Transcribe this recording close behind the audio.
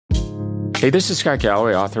Hey, this is Scott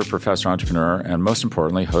Galloway, author, professor, entrepreneur, and most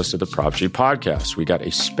importantly, host of the Prop G podcast. We got a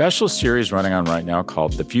special series running on right now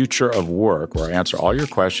called The Future of Work, where I answer all your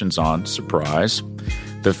questions on, surprise,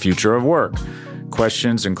 the future of work.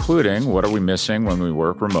 Questions including, what are we missing when we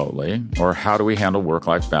work remotely? Or how do we handle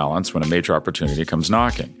work-life balance when a major opportunity comes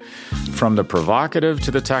knocking? From the provocative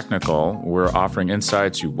to the technical, we're offering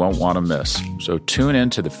insights you won't want to miss. So tune in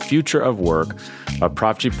to The Future of Work, a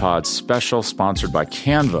Prop G Pod special sponsored by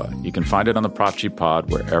Canva. You can find it on the Prop G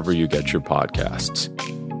Pod wherever you get your podcasts.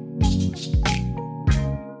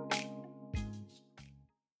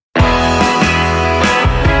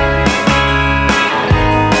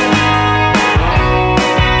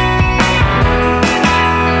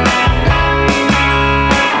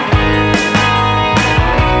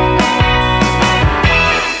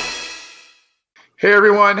 Hey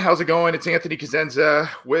everyone, how's it going? It's Anthony Cosenza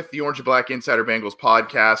with the Orange and Black Insider Bengals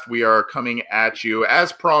podcast. We are coming at you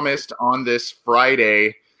as promised on this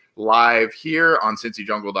Friday live here on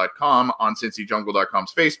CincyJungle.com, on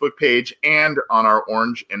CincyJungle.com's Facebook page, and on our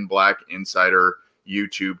Orange and Black Insider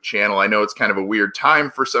YouTube channel. I know it's kind of a weird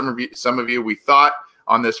time for some of you. We thought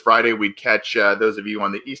on this Friday we'd catch those of you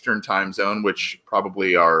on the Eastern time zone, which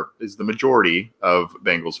probably is the majority of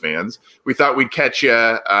Bengals fans. We thought we'd catch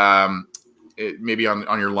you maybe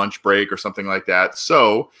on your lunch break or something like that.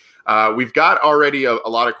 So we've got already a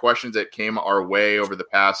lot of questions that came our way over the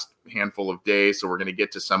past handful of days. So we're going to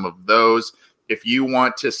get to some of those. If you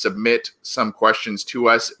want to submit some questions to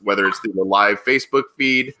us, whether it's through the live Facebook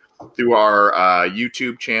feed, through our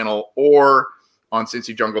YouTube channel, or on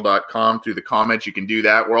CincyJungle.com through the comments, you can do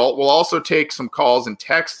that. We'll also take some calls and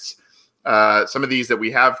texts. Some of these that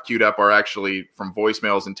we have queued up are actually from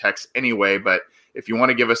voicemails and texts anyway, but if you want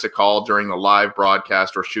to give us a call during the live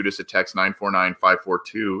broadcast or shoot us a text,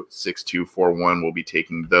 949-542-6241, we'll be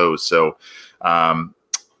taking those. So, John,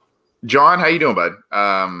 how you doing, bud?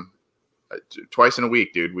 Twice in a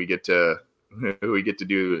week, dude. We get to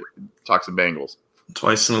talk some Bengals.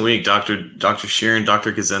 Twice in a week, Dr. Sheeran,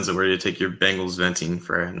 Dr. Cosenza, we're ready to take your Bengals venting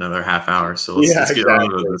for another half hour. So let's get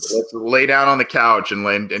on with this. Let's lay down on the couch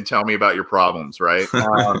and tell me about your problems, right?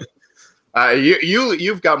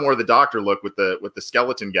 You've got more of the doctor look with the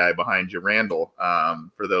skeleton guy behind you, Randall.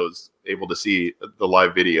 For those able to see the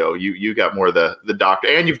live video, you got more of the doctor,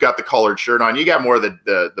 and you've got the collared shirt on. You got more of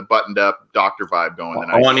the buttoned up doctor vibe going.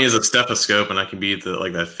 Than all I need is a stethoscope, and I can be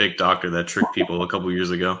that fake doctor that tricked people a couple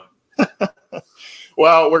years ago.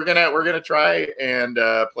 Well, we're gonna try and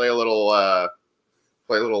play a little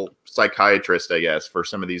psychiatrist, I guess, for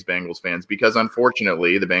some of these Bengals fans, because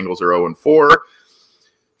unfortunately the Bengals are 0-4.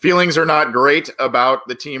 Feelings are not great about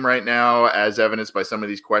the team right now, as evidenced by some of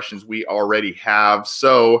these questions we already have.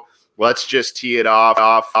 So let's just tee it off.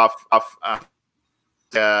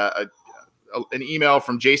 An email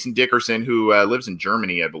from Jason Dickerson, who lives in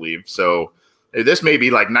Germany, I believe. So this may be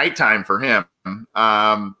like nighttime for him.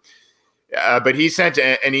 But he sent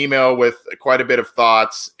an email with quite a bit of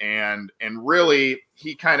thoughts, and really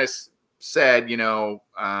he kind of said,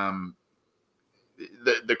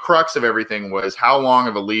 the crux of everything was how long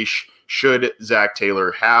of a leash should Zach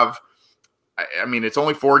Taylor have? I mean, it's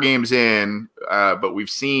only 4 games in, but we've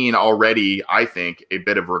seen already, I think, a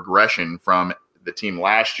bit of regression from the team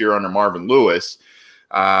last year under Marvin Lewis.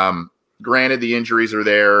 Granted, the injuries are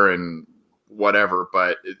there and whatever,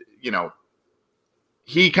 but,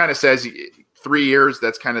 he kind of says 3 years,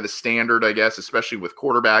 that's kind of the standard, I guess, especially with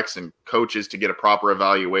quarterbacks and coaches to get a proper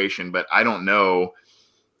evaluation. But I don't know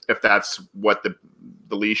if that's what the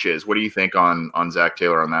leash is. What do you think on Zach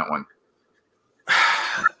Taylor on that one?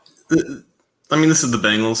 I mean, this is the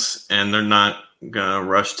Bengals, and they're not going to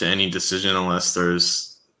rush to any decision unless there's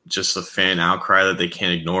just a fan outcry that they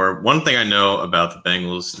can't ignore. One thing I know about the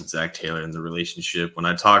Bengals and Zach Taylor and the relationship, when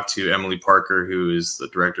I talked to Emily Parker, who is the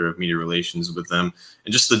director of media relations with them,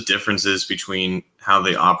 and just the differences between how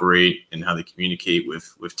they operate and how they communicate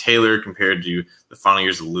with Taylor compared to the final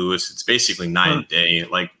years of Lewis, it's basically night and day.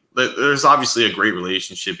 Like, there's obviously a great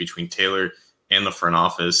relationship between Taylor and the front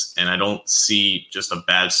office, and I don't see just a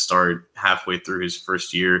bad start halfway through his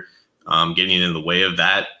first year getting in the way of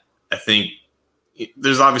that. I think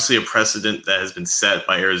there's obviously a precedent that has been set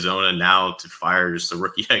by Arizona now to fire just a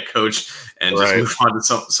rookie head coach and just move on to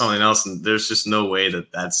something else. And there's just no way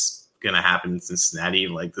that that's going to happen in Cincinnati.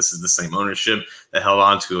 Like, this is the same ownership that held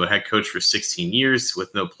on to a head coach for 16 years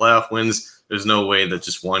with no playoff wins. There's no way that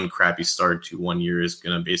just one crappy start to 1 year is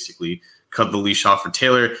going to basically cut the leash off for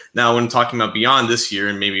Taylor. Now, when talking about beyond this year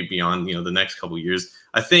and maybe beyond, the next couple of years,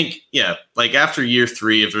 I think, like after year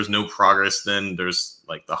 3, if there's no progress, then there's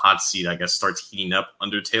like the hot seat, I guess, starts heating up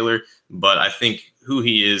under Taylor. But I think who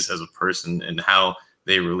he is as a person and how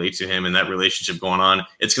they relate to him and that relationship going on,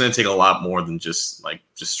 it's going to take a lot more than just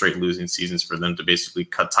straight losing seasons for them to basically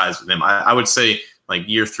cut ties with him. I would say like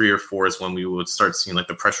year 3 or 4 is when we would start seeing like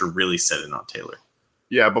the pressure really set in on Taylor.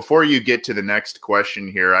 Yeah. Before you get to the next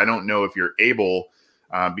question here, I don't know if you're able,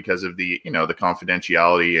 because of the, the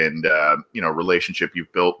confidentiality and, relationship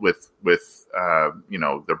you've built with the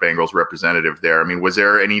Bengals representative there. I mean, was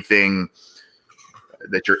there anything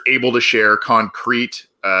that you're able to share concrete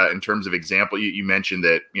in terms of example? You mentioned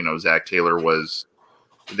that, Zach Taylor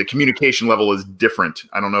the communication level is different.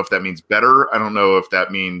 I don't know if that means better. I don't know if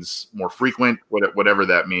that means more frequent, whatever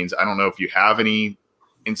that means. I don't know if you have any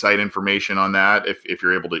inside information on that, if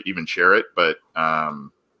you're able to even share it, but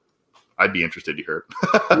I'd be interested to hear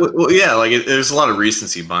it. Well, yeah, there's a lot of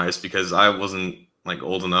recency bias because I wasn't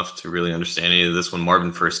old enough to really understand any of this when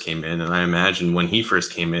Marvin first came in. And I imagine when he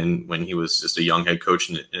first came in, when he was just a young head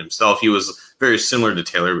coach in himself, he was very similar to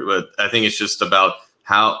Taylor. But I think it's just about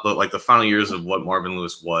how the final years of what Marvin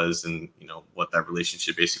Lewis was and, what that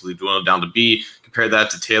relationship basically dwindled down to be. Compare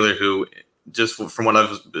that to Taylor, who just from what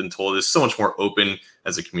I've been told is so much more open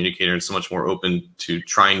as a communicator and so much more open to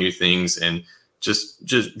trying new things and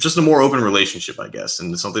just a more open relationship, I guess.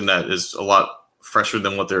 And something that is a lot fresher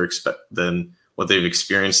than what they've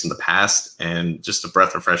experienced in the past, and just a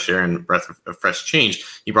breath of fresh air and a breath of fresh change.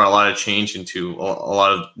 He brought a lot of change into a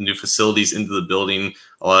lot of new facilities into the building,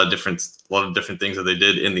 a lot of different things that they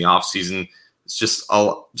did in the off season. It's just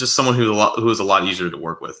someone who is a lot easier to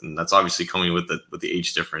work with, and that's obviously coming with the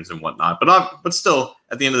age difference and whatnot. But still,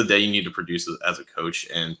 at the end of the day, you need to produce as a coach,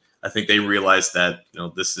 and I think they realized that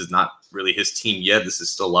this is not really his team yet. This is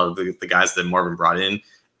still a lot of the guys that Marvin brought in,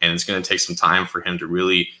 and it's going to take some time for him to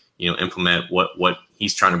really implement what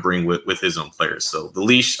he's trying to bring with his own players. So the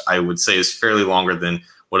leash, I would say, is fairly longer than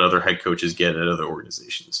what other head coaches get at other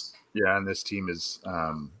organizations. Yeah, and this team has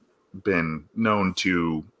been known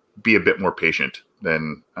to be a bit more patient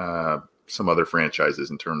than some other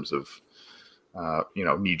franchises in terms of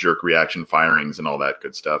knee-jerk reaction firings and all that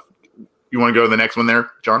good stuff. You want to go to the next one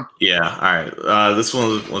there, John? Yeah, all right. This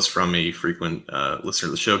one was from a frequent listener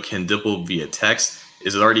of the show, Ken Dipple, via text.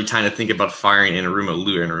 Is it already time to think about firing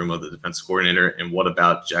Lou Anarumo, the defense coordinator? And what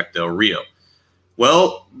about Jack Del Rio?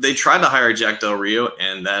 Well, they tried to hire Jack Del Rio,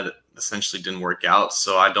 and that essentially didn't work out.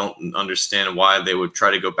 So I don't understand why they would try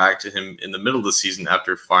to go back to him in the middle of the season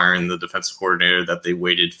after firing the defensive coordinator that they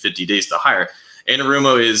waited 50 days to hire.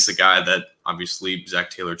 Anarumo is the guy that obviously Zach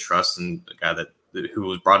Taylor trusts, and the guy who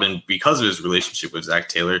was brought in because of his relationship with Zach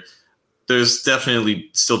Taylor. There's definitely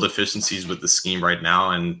still deficiencies with the scheme right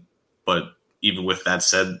now, but even with that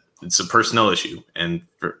said, it's a personnel issue. And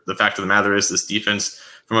the fact of the matter is this defense,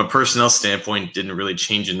 from a personnel standpoint, didn't really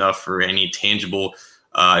change enough for any tangible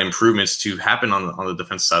improvements to happen on the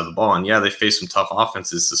defensive side of the ball. And yeah, they faced some tough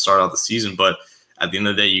offenses to start out the season, but at the end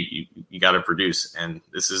of the day, you got to produce. And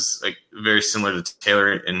this is very similar to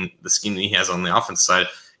Taylor and the scheme that he has on the offense side.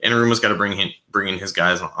 Anarumo's got to bring in his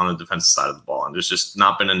guys on the defensive side of the ball. And there's just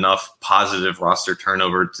not been enough positive roster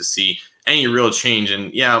turnover to see any real change.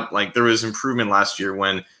 And yeah, there was improvement last year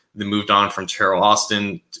when they moved on from Terrell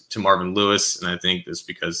Austin to Marvin Lewis. And I think that's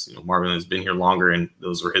because, Marvin has been here longer and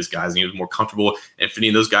those were his guys and he was more comfortable and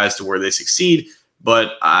fitting those guys to where they succeed.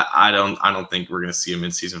 But I don't think we're going to see a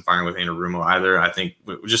midseason firing with Anarumo either. I think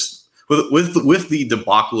just with the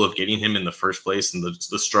debacle of getting him in the first place and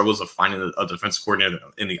the struggles of finding a defense coordinator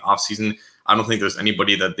in the offseason, I don't think there's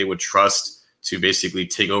anybody that they would trust to basically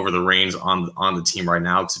take over the reins on the team right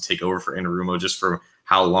now, to take over for Anarumo, just for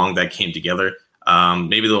how long that came together.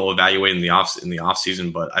 Maybe they'll evaluate in the off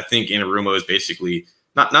season, but I think Anarumo is basically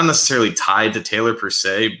not necessarily tied to Taylor per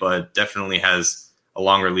se, but definitely has a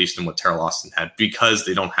longer leash than what Terrell Austin had because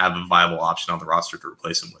they don't have a viable option on the roster to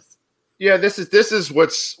replace him with. Yeah, this is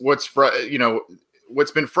what's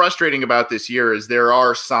been frustrating about this year is there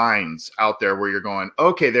are signs out there where you're going,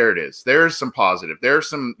 okay, there it is. There's some positive. There's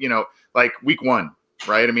some, like week 1,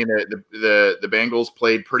 right? I mean, the Bengals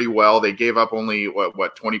played pretty well. They gave up only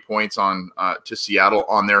 20 points to Seattle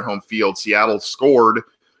on their home field. Seattle scored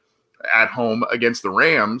at home against the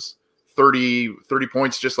Rams 30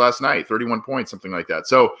 points just last night, 31 points, something like that.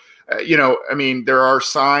 So, I mean, there are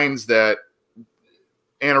signs that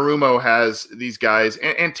Anarumo has these guys,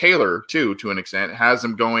 and Taylor too, to an extent, has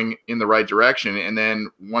them going in the right direction. And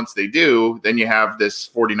then once they do, then you have this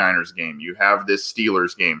 49ers game. You have this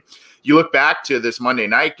Steelers game. You look back to this Monday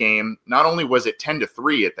night game, not only was it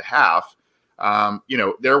 10-3 at the half,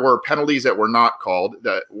 there were penalties that were not called.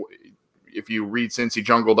 That if you read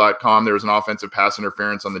CincyJungle.com, there was an offensive pass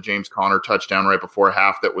interference on the James Conner touchdown right before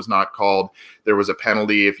half that was not called. There was a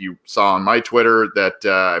penalty, if you saw on my Twitter, that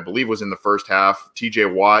I believe was in the first half.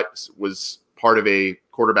 TJ Watt was part of a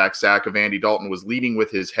quarterback sack of Andy Dalton, was leading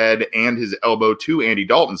with his head and his elbow to Andy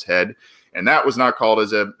Dalton's head, and that was not called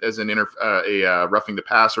as a roughing the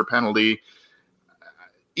passer penalty.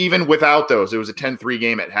 Even without those, it was a 10-3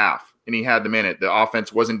 game at half, and he had them in it. The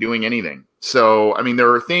offense wasn't doing anything. So, I mean,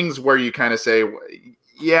 there are things where you kind of say,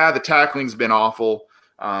 yeah, the tackling's been awful.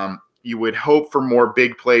 You would hope for more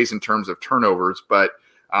big plays in terms of turnovers, but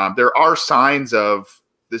there are signs of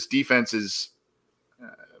this defense is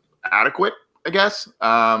adequate, I guess.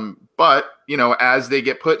 But, you know, as they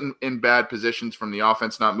get put in bad positions from the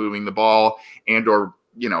offense not moving the ball, and or,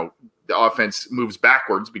 you know, the offense moves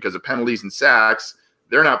backwards because of penalties and sacks,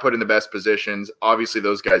 they're not put in the best positions. Obviously,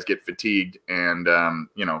 those guys get fatigued, and,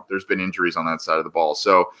 you know, there's been injuries on that side of the ball.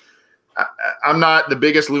 So I'm not the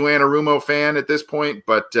biggest Lou Anarumo fan at this point,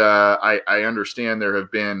 but I understand there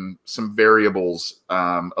have been some variables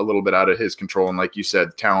a little bit out of his control. And like you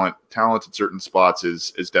said, talent at certain spots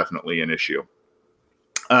is definitely an issue.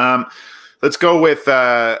 Let's go with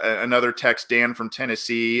another text, Dan from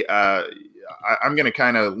Tennessee. I'm going to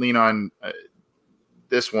kind of lean on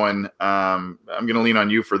this one. I'm going to lean on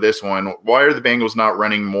you for this one. Why are the Bengals not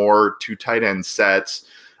running more 2 tight end sets?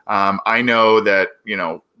 I know that, you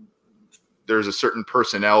know, there's a certain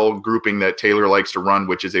personnel grouping that Taylor likes to run,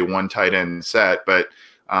 which is a 1 tight end set. But,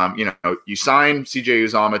 you know, you sign CJ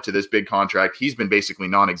Uzomah to this big contract. He's been basically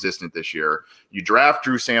non-existent this year. You draft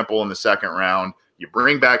Drew Sample in the 2nd round. You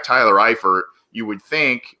bring back Tyler Eifert. You would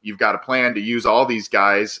think you've got a plan to use all these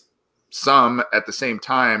guys, some at the same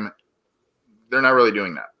time. They're not really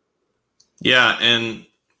doing that. Yeah, and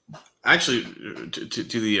actually, to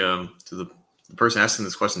the person asking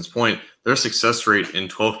this question's point, their success rate in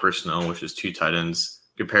 12 personnel, which is 2 tight ends,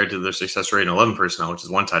 compared to their success rate in 11 personnel, which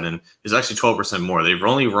is 1 tight end, is actually 12% more. They've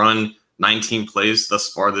only run 19 plays thus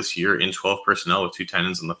far this year in 12 personnel with 2 tight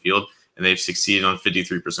ends on the field, and they've succeeded on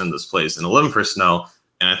 53% of those plays. In 11 personnel,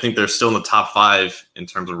 and I think they're still in the top 5 in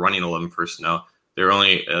terms of running 11 personnel, they're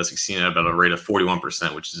only succeeding at about a rate of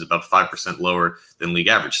 41%, which is about 5% lower than league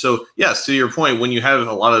average. So, yes, to your point, when you have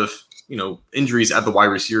a lot of, you know, injuries at the wide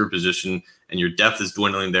receiver position, and your depth is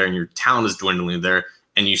dwindling there, and your talent is dwindling there,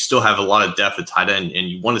 and you still have a lot of depth at tight end, and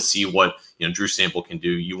you want to see what, you know, Drew Sample can do.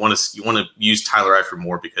 You want to use Tyler Eifert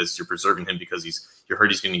more because you're preserving him because you're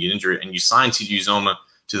hurt he's going to get injured, and you sign CJ Uzomah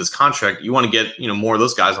to this contract. You want to get, you know, more of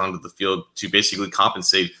those guys onto the field to basically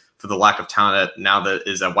compensate for the lack of talent now that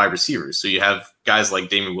is at wide receivers. So you have guys like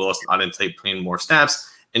Damon Willis not in tape playing more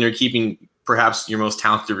snaps, and you're keeping perhaps your most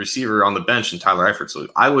talented receiver on the bench in Tyler Eifert. So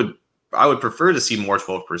I would prefer to see more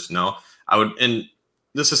 12 personnel. And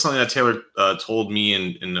this is something that Taylor told me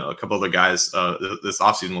and a couple other guys this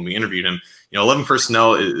offseason when we interviewed him. You know, 11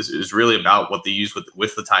 personnel is really about what they use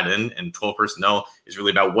with the tight end, and 12 personnel is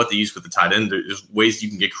really about what they use with the tight end. There's ways you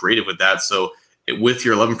can get creative with that. So with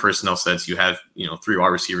your 11 personnel sets, you have, you know, 3 wide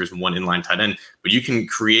receivers and 1 inline tight end, but you can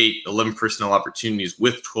create 11 personnel opportunities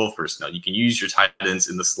with 12 personnel. You can use your tight ends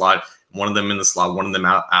in the slot, one of them in the slot, one of them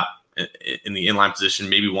out in the inline position,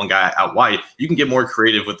 maybe one guy out wide. You can get more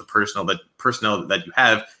creative with the personnel that you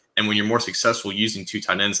have. And when you're more successful using 2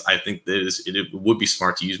 tight ends, I think that it would be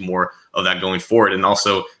smart to use more of that going forward. And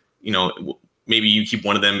also, you know, maybe you keep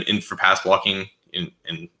one of them in for pass blocking, and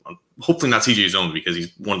hopefully not CJ Uzomah because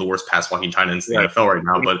he's one of the worst pass blocking tight ends in the NFL right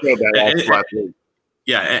now. But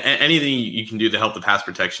anything you can do to help the pass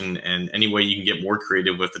protection, and any way you can get more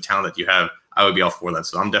creative with the talent that you have, I would be all for that.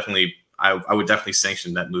 So I would definitely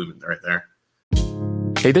sanction that movement right there.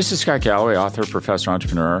 Hey, this is Scott Galloway, author, professor,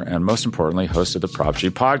 entrepreneur, and most importantly, host of the Prop G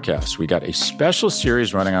podcast. We got a special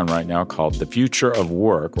series running on right now called The Future of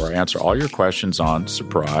Work, where I answer all your questions on,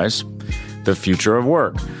 surprise, the future of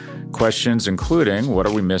work. Questions including, what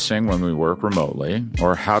are we missing when we work remotely?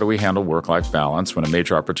 Or how do we handle work-life balance when a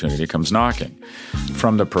major opportunity comes knocking?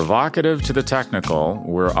 From the provocative to the technical,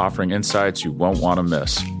 we're offering insights you won't want to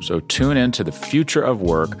miss. So tune in to The Future of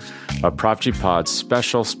Work, a Prop G Pod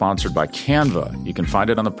special sponsored by Canva. You can find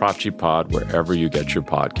it on the Prop G Pod wherever you get your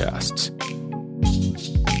podcasts.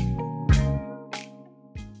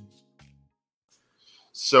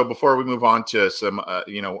 So before we move on to some,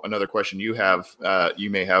 another question you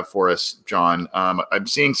may have for us, John, I'm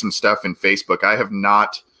seeing some stuff in Facebook. I have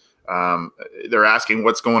not, they're asking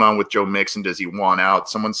what's going on with Joe Mixon. Does he want out?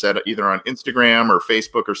 Someone said either on Instagram or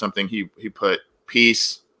Facebook or something, he put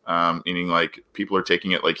peace, meaning like people are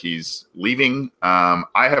taking it like he's leaving. I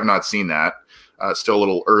have not seen that. Still a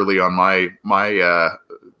little early on my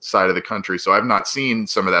side of the country. So I've not seen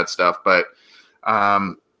some of that stuff, but,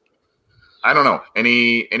 I don't know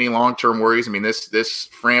any long-term worries. I mean, this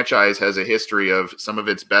franchise has a history of some of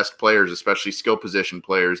its best players, especially skill position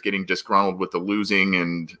players, getting disgruntled with the losing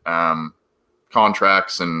and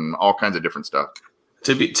contracts and all kinds of different stuff.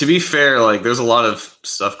 To be fair, like there's a lot of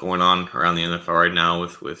stuff going on around the NFL right now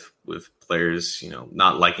with players,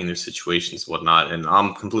 not liking their situations, whatnot. And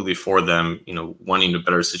I'm completely for them, wanting a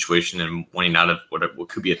better situation and wanting out of what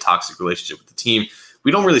could be a toxic relationship with the team.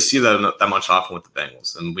 We don't really see that much often with the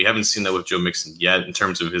Bengals. And we haven't seen that with Joe Mixon yet in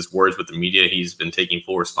terms of his words with the media. He's been taking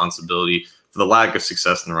full responsibility for the lack of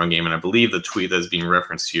success in the run game. And I believe the tweet that's being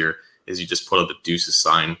referenced here is he just put up the deuces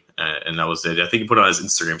sign, and that was it. I think he put it on his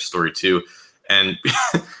Instagram story too. And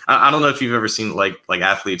I don't know if you've ever seen like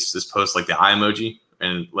athletes just post like the eye emoji,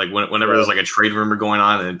 and like whenever there's like a trade rumor going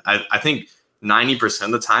on, and I think 90%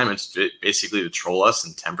 of the time it's basically to troll us,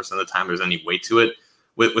 and 10% of the time there's any weight to it.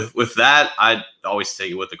 With that, I'd always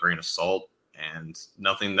take it with a grain of salt, and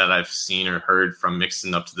nothing that I've seen or heard from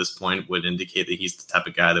Mixon up to this point would indicate that he's the type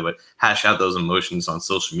of guy that would hash out those emotions on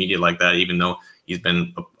social media like that, even though he's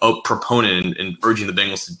been a proponent and urging the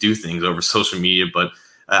Bengals to do things over social media. But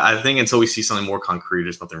I think until we see something more concrete,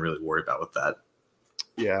 there's nothing really to worry about with that.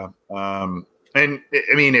 Yeah. And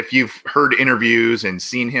I mean, if you've heard interviews and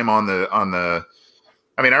seen him on the,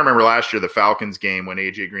 I remember last year, the Falcons game when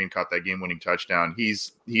AJ Green caught that game winning touchdown, he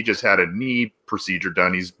just had a knee procedure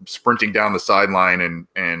done. He's sprinting down the sideline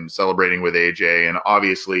and celebrating with AJ. And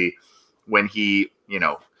obviously when he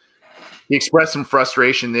expressed some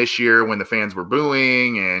frustration this year when the fans were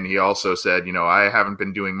booing, and he also said, I haven't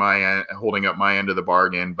been doing holding up my end of the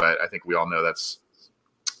bargain, but I think we all know that's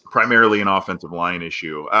primarily an offensive line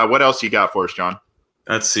issue. What else you got for us, John?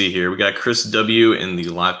 Let's see here. We got Chris W. in the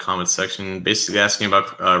live comment section basically asking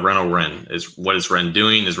about Wren. What is Wren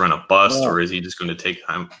doing? Is Wren a bust, or is he just going to take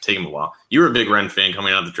him a while? You were a big Wren fan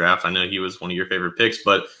coming out of the draft. I know he was one of your favorite picks,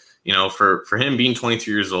 but for him being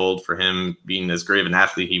 23 years old, for him being as great of an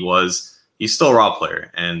athlete he's still a raw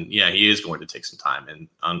player. And yeah, he is going to take some time.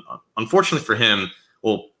 And unfortunately for him,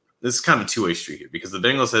 well, this is kind of a two-way street here, because the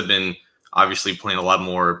Bengals have been obviously playing a lot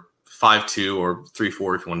more 5-2 or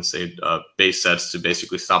 3-4, if you want to say, base sets to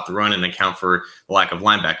basically stop the run and account for the lack of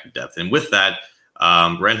linebacker depth. And with that,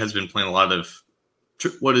 Wren has been playing a lot of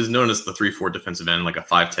what is known as the 3-4 defensive end, like a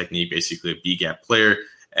 5 technique, basically a B-gap player,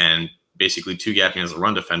 and basically 2-gapping as a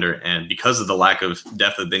run defender. And because of the lack of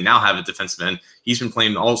depth that they now have at defensive end, he's been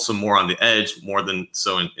playing also more on the edge, more than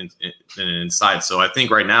so in inside. So I think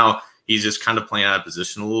right now he's just kind of playing out of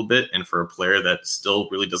position a little bit. And for a player that still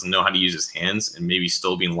really doesn't know how to use his hands and maybe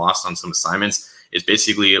still being lost on some assignments, it's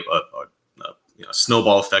basically a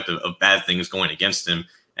snowball effect of bad things going against him.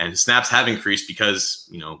 And his snaps have increased because,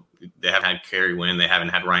 they haven't had Kerry Wynn, they haven't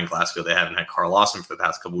had Ryan Glasgow, they haven't had Carl Lawson for the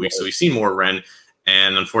past couple of weeks. So we've seen more Wren.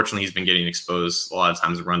 And unfortunately, he's been getting exposed a lot of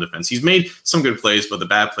times in run defense. He's made some good plays, but the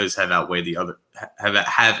bad plays have outweighed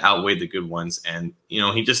the good ones. And,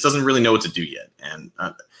 he just doesn't really know what to do yet. And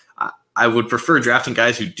I would prefer drafting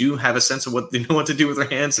guys who do have a sense of what they know what to do with their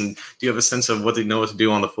hands and do have a sense of what they know what to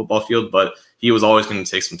do on the football field. But he was always going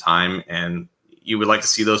to take some time, and you would like to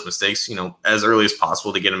see those mistakes, as early as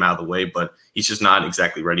possible to get him out of the way. But he's just not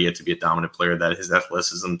exactly ready yet to be a dominant player that his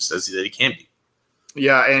athleticism says that he can be.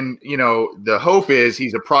 Yeah, and, the hope is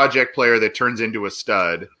he's a project player that turns into a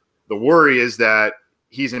stud. The worry is that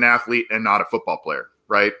he's an athlete and not a football player,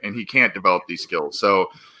 right? And he can't develop these skills. So,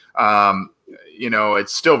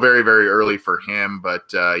 it's still very, very early for him. But,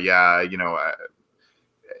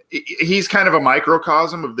 he's kind of a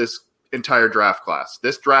microcosm of this entire draft class.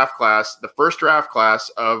 This draft class, the first draft class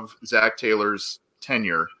of Zach Taylor's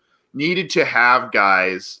tenure, needed to have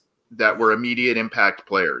guys that were immediate impact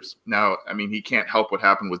players. Now, he can't help what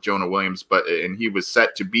happened with Jonah Williams, and he was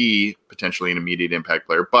set to be potentially an immediate impact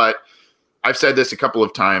player. But I've said this a couple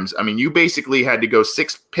of times. You basically had to go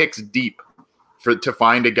 6 picks deep to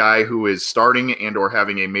find a guy who is starting and or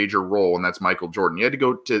having a major role, and that's Michael Jordan. You had to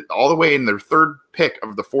go to all the way in the 3rd pick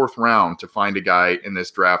of the 4th round to find a guy in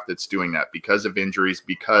this draft that's doing that because of injuries,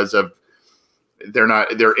 because of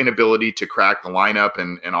their inability to crack the lineup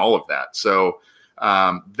and all of that. So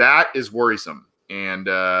that is worrisome. And,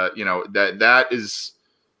 that is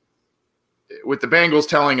with the Bengals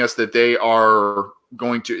telling us that they are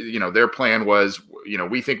going to, their plan was,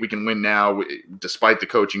 we think we can win now despite the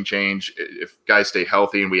coaching change if guys stay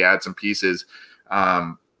healthy and we add some pieces.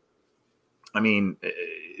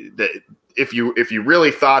 If you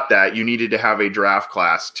really thought that, you needed to have a draft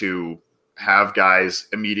class to have guys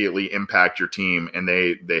immediately impact your team, and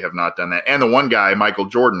they have not done that. And the one guy, Michael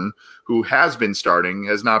Jordan, who has been starting,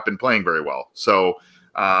 has not been playing very well. So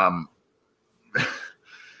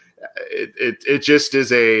it just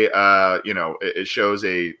is it shows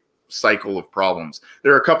a cycle of problems.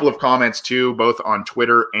 There are a couple of comments too, both on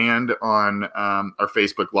Twitter and on our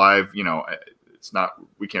Facebook Live.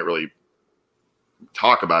 We can't really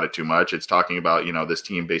talk about it too much. It's talking about, this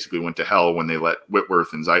team basically went to hell when they let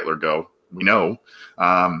Whitworth and Zeitler go. We know.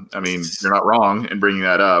 You're not wrong in bringing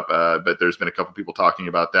that up, but there's been a couple people talking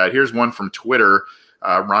about that. Here's one from Twitter.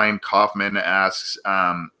 Ryan Kaufman asks,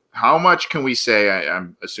 how much can we say,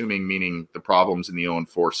 I'm assuming meaning the problems in the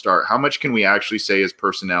 0-4 start, how much can we actually say is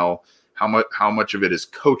personnel? How much of it is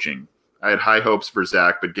coaching? I had high hopes for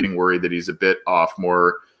Zach, but getting worried that he's a bit off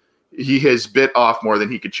more. He has bit off more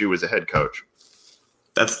than he could chew as a head coach.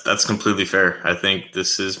 That's completely fair. I think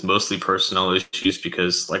this is mostly personnel issues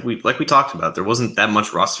because, like we talked about, there wasn't that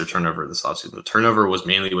much roster turnover this offseason. The turnover was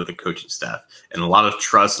mainly with the coaching staff, and a lot of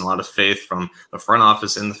trust and a lot of faith from the front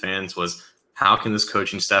office and the fans was, how can this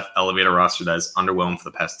coaching staff elevate a roster that is underwhelmed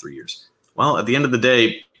for the past 3 years? Well, at the end of the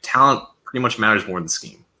day, talent pretty much matters more than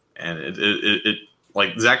scheme. And it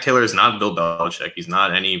like Zach Taylor is not Bill Belichick. He's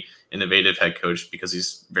not any innovative head coach because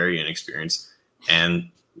he's very inexperienced. And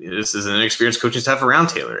this is an inexperienced coaching staff around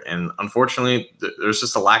Taylor. And unfortunately, there's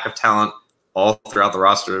just a lack of talent all throughout the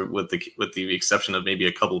roster with the exception of maybe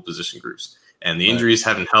a couple of position groups. And the injuries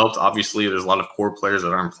haven't helped. Obviously, there's a lot of core players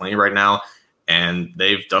that aren't playing right now. And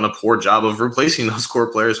they've done a poor job of replacing those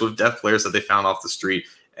core players with depth players that they found off the street.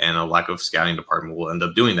 And a lack of scouting department will end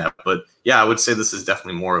up doing that. But yeah, I would say this is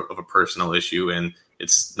definitely more of a personnel issue, and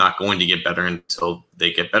it's not going to get better until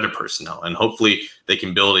they get better personnel. And hopefully they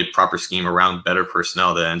can build a proper scheme around better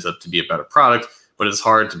personnel that ends up to be a better product. But it's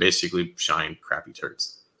hard to basically shine crappy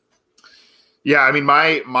turds. Yeah,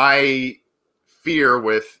 my fear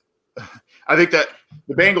with I think that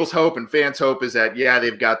the Bengals' hope and fans' hope is that,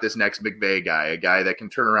 they've got this next McVay guy, a guy that can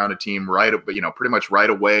turn around a team pretty much right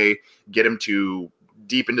away, get him to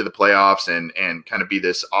deep into the playoffs and kind of be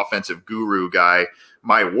this offensive guru guy.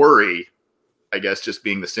 My worry, I guess, just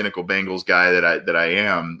being the cynical Bengals guy that I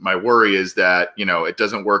am, my worry is that, it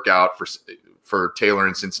doesn't work out for Taylor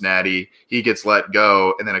in Cincinnati. He gets let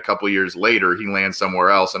go, and then a couple years later he lands somewhere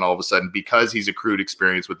else, and all of a sudden, because he's accrued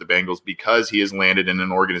experience with the Bengals, because he has landed in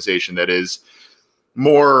an organization that is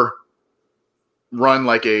more run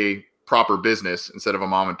like a proper business instead of a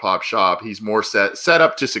mom and pop shop, he's more set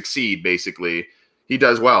up to succeed. Basically, he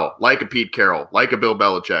does well, like a Pete Carroll, like a Bill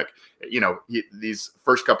Belichick. These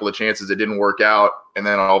first couple of chances, it didn't work out, and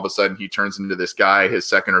then all of a sudden he turns into this guy, his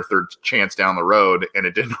second or third chance down the road, and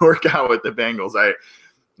it didn't work out with the Bengals.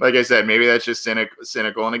 Like I said, maybe that's just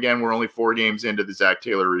cynical. And again, we're only 4 games into the Zach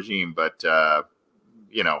Taylor regime, but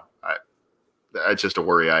that's just a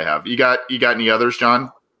worry I have. You got any others, John?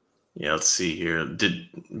 Yeah, let's see here. Did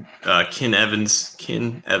Ken Evans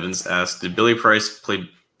asked, did Billy Price play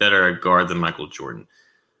better at guard than Michael Jordan?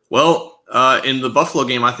 Well, in the Buffalo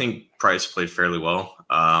game, I think Price played fairly well.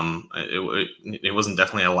 It wasn't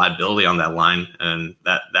definitely a liability on that line, and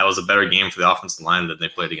that was a better game for the offensive line than they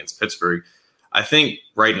played against Pittsburgh. I think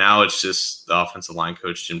right now it's just the offensive line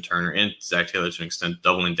coach, Jim Turner, and Zach Taylor to an extent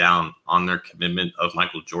doubling down on their commitment of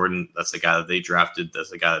Michael Jordan. That's the guy that they drafted.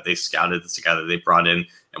 That's the guy that they scouted. That's the guy that they brought in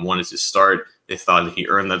and wanted to start. They thought that he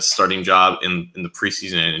earned that starting job in the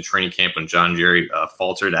preseason and in training camp when John Jerry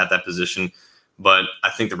faltered at that position. But I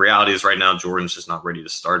think the reality is right now Jordan's just not ready to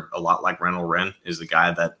start. A lot like Randall Wren is the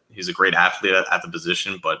guy that he's a great athlete at the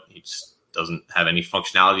position, but he just doesn't have any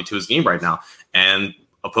functionality to his game right now. And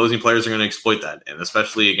opposing players are going to exploit that, and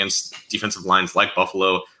especially against defensive lines like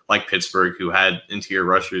Buffalo, like Pittsburgh, who had interior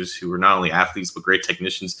rushers who were not only athletes but great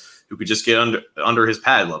technicians who could just get under his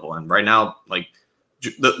pad level. And right now, like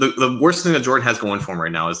the worst thing that Jordan has going for him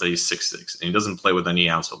right now is that he's 6'6", and he doesn't play with any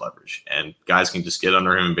ounce of leverage. And guys can just get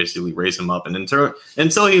under him and basically raise him up. And until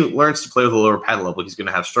he learns to play with a lower pad level, he's going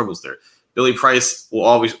to have struggles there. Billy Price will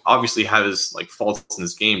always obviously have his faults in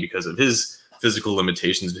his game because of his physical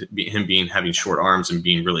limitations, him having short arms and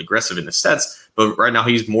being really aggressive in his sets. But right now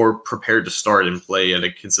he's more prepared to start and play at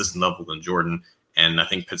a consistent level than Jordan. And I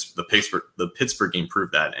think the Pittsburgh game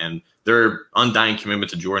proved that. And their undying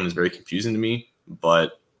commitment to Jordan is very confusing to me.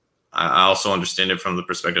 But I also understand it from the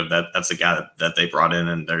perspective that that's the guy that they brought in,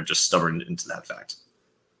 and they're just stubborn into that fact.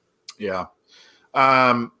 Yeah. There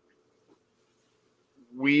are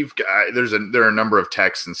a number of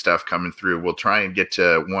texts and stuff coming through. We'll try and get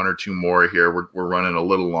to one or two more here. We're running a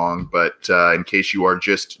little long, but in case you are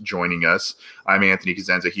just joining us, I'm Anthony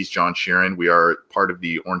Cosenza. He's John Sheeran. We are part of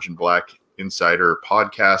the Orange and Black Insider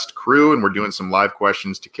podcast crew, and we're doing some live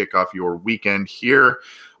questions to kick off your weekend here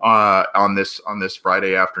on this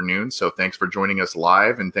Friday afternoon. So thanks for joining us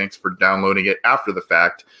live, and thanks for downloading it after the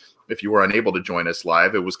fact. If you were unable to join us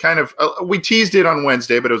live, it was kind of we teased it on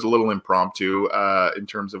Wednesday, but it was a little impromptu in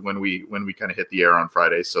terms of when we kind of hit the air on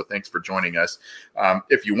Friday. So thanks for joining us.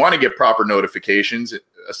 If you want to get proper notifications,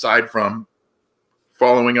 aside from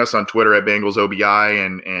following us on Twitter at Bengals OBI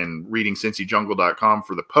and reading CincyJungle.com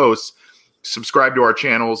for the posts. Subscribe to our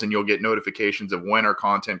channels and you'll get notifications of when our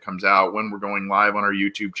content comes out, when we're going live on our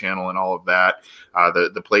YouTube channel and all of that.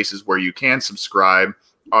 The places where you can subscribe,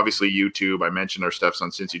 obviously YouTube, I mentioned our stuff's on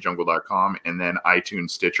CincyJungle.com, and then iTunes,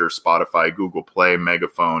 Stitcher, Spotify, Google Play,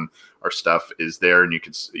 Megaphone. Our stuff is there, and you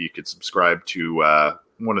could subscribe to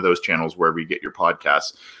one of those channels wherever you get your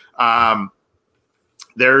podcasts.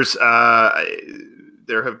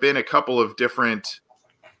 There have been a couple of different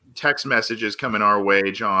text messages coming our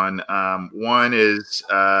way, John. One is,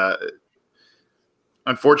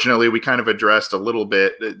 unfortunately, we kind of addressed this a little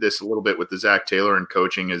bit with the Zach Taylor and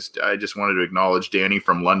coaching. I just wanted to acknowledge Danny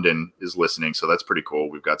from London is listening, so that's pretty cool.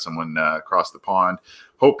 We've got someone across the pond.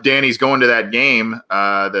 Hope Danny's going to that game,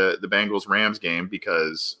 the Bengals-Rams game,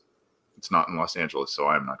 because it's not in Los Angeles, so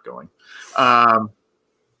I'm not going.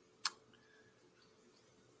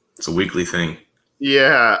 It's a weekly thing.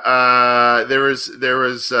 Yeah, there was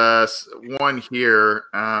one here.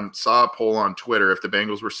 Saw a poll on Twitter. If the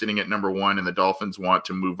Bengals were sitting at number 1 and the Dolphins want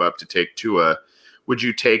to move up to take Tua, would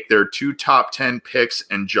you take their 2 top 10 picks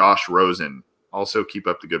and Josh Rosen? Also, keep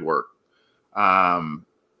up the good work.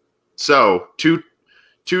 So two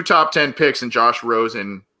top 10 picks and Josh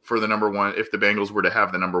Rosen for the number 1. If the Bengals were to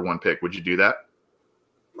have the number 1 pick, would you do that?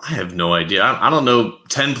 I have no idea. I don't know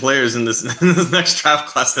 10 players in this next draft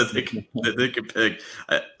class that they could pick.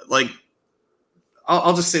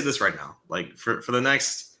 I'll just say this right now. Like for the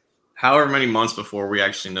next however many months before we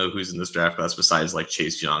actually know who's in this draft class, besides like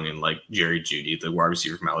Chase Young and like Jerry Jeudy, the wide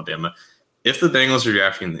receiver from Alabama, if the Bengals are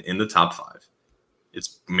drafting in the top 5,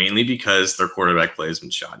 it's mainly because their quarterback play has been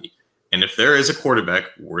shoddy. And if there is a quarterback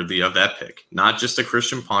worthy of that pick, not just a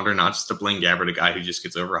Christian Ponder, not just a Blaine Gabbert, a guy who just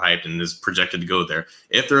gets overhyped and is projected to go there,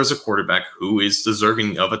 if there is a quarterback who is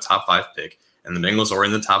deserving of a top 5 pick and the Bengals are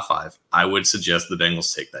in the top 5, I would suggest the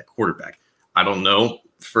Bengals take that quarterback. I don't know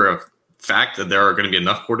for a fact that there are going to be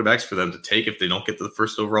enough quarterbacks for them to take if they don't get to the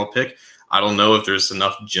first overall pick. I don't know if there's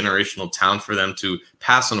enough generational talent for them to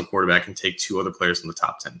pass on a quarterback and take 2 other players in the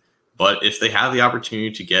top 10. But if they have the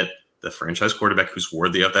opportunity to get the franchise quarterback who's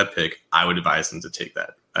worthy of that pick, I would advise them to take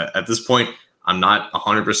that. At this point, I'm not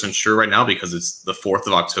 100% sure right now because it's the 4th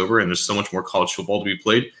of October and there's so much more college football to be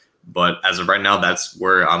played. But as of right now, that's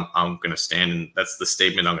where I'm going to stand, and that's the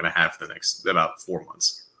statement I'm going to have for the next about 4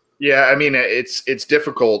 months. Yeah, I mean, it's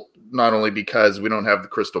difficult not only because we don't have the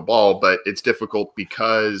crystal ball, but it's difficult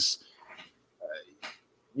because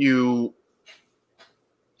you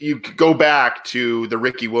go back to the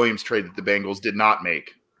Ricky Williams trade that the Bengals did not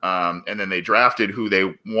make. And then they drafted who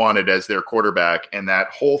they wanted as their quarterback, and that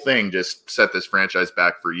whole thing just set this franchise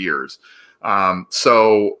back for years.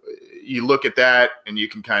 So you look at that, and you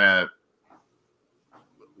can kind of,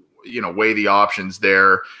 weigh the options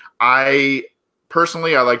there. I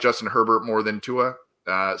like Justin Herbert more than Tua.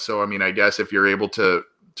 So, I mean, I guess if you're able to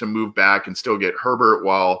move back and still get Herbert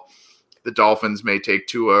while the Dolphins may take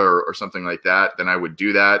Tua or something like that, then I would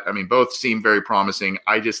do that. I mean, both seem very promising.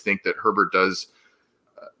 I just think that Herbert does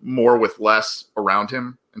more with less around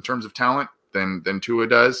him in terms of talent than Tua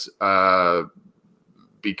does,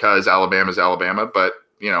 because Alabama's Alabama. But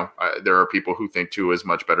there are people who think Tua is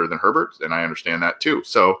much better than Herbert, and I understand that too.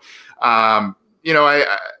 So,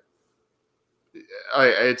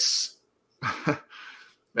 it's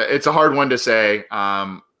it's a hard one to say.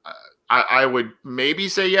 I would maybe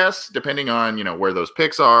say yes, depending on where those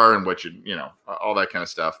picks are and what all that kind of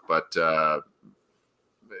stuff. But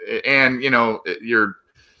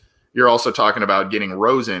you're also talking about getting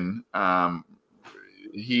Rosen.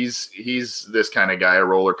 He's this kind of guy, a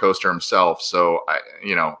roller coaster himself. So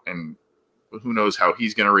and who knows how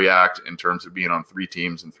he's going to react in terms of being on 3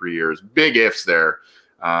 teams in 3 years. Big ifs there.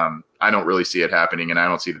 I don't really see it happening, and I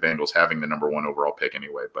don't see the Bengals having the number 1 overall pick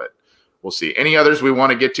anyway. But we'll see. Any others we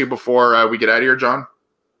want to get to before we get out of here, John?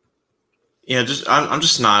 Yeah, I'm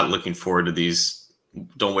just not looking forward to these.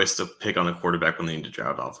 Don't waste a pick on a quarterback when they need to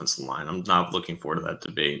draft offensive line. I'm not looking forward to that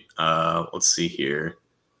debate. Let's see here.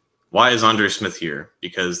 Why is Andre Smith here?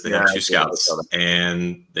 Because they have 2 scouts,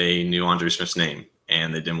 and they knew Andre Smith's name,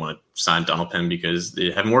 and they didn't want to sign Donald Penn because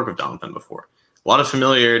they haven't worked with Donald Penn before. A lot of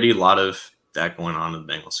familiarity, a lot of that going on in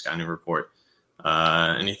the Bengals scouting report.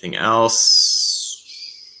 Anything else?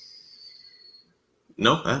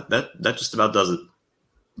 No, that just about does it.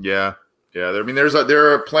 Yeah. Yeah, I mean,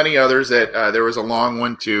 there are plenty others that there was a long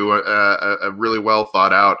one too, a really well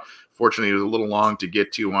thought out. Fortunately, it was a little long to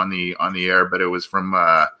get to on the air, but it was from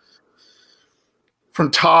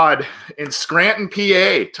Todd in Scranton,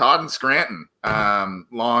 PA. Todd in Scranton.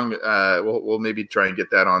 Long. We'll maybe try and get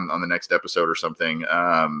that on the next episode or something.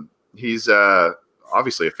 He's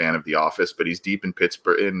obviously a fan of The Office, but he's deep in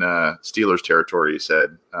Pittsburgh, in Steelers territory, he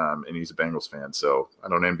said, and he's a Bengals fan. So I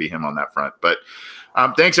don't envy him on that front. But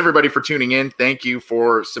thanks, everybody, for tuning in. Thank you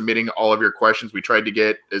for submitting all of your questions. We tried to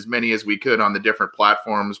get as many as we could on the different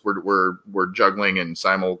platforms we're juggling and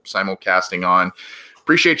simulcasting on.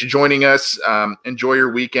 Appreciate you joining us. Enjoy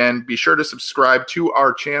your weekend. Be sure to subscribe to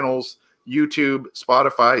our channels, YouTube,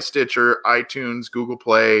 Spotify, Stitcher, iTunes, Google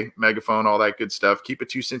Play, Megaphone, all that good stuff. Keep it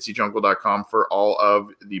to cincyjungle.com for all of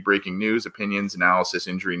the breaking news, opinions, analysis,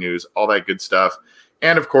 injury news, all that good stuff.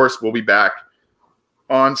 And, of course, we'll be back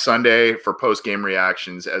on Sunday for post-game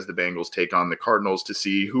reactions as the Bengals take on the Cardinals to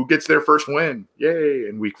see who gets their first win. Yay,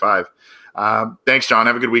 in Week 5. Thanks, John.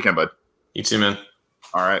 Have a good weekend, bud. You too, man.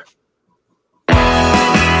 All right.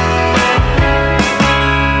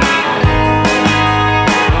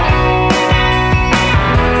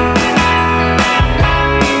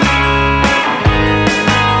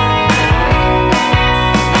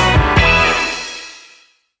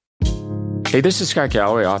 Hey, this is Scott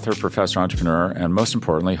Galloway, author, professor, entrepreneur, and most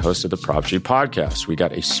importantly, host of the Prop G podcast. We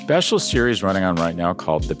got a special series running on right now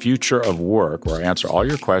called The Future of Work, where I answer all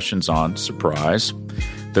your questions on, surprise,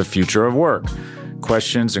 the future of work.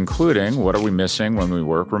 Questions including, what are we missing when we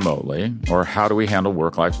work remotely? Or how do we handle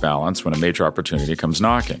work-life balance when a major opportunity comes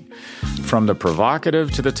knocking? From the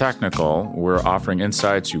provocative to the technical, we're offering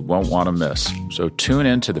insights you won't want to miss. So tune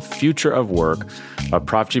in to The Future of Work, a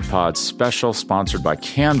Prop G Pod special sponsored by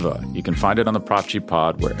Canva. You can find it on the Prop G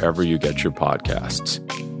Pod wherever you get your podcasts.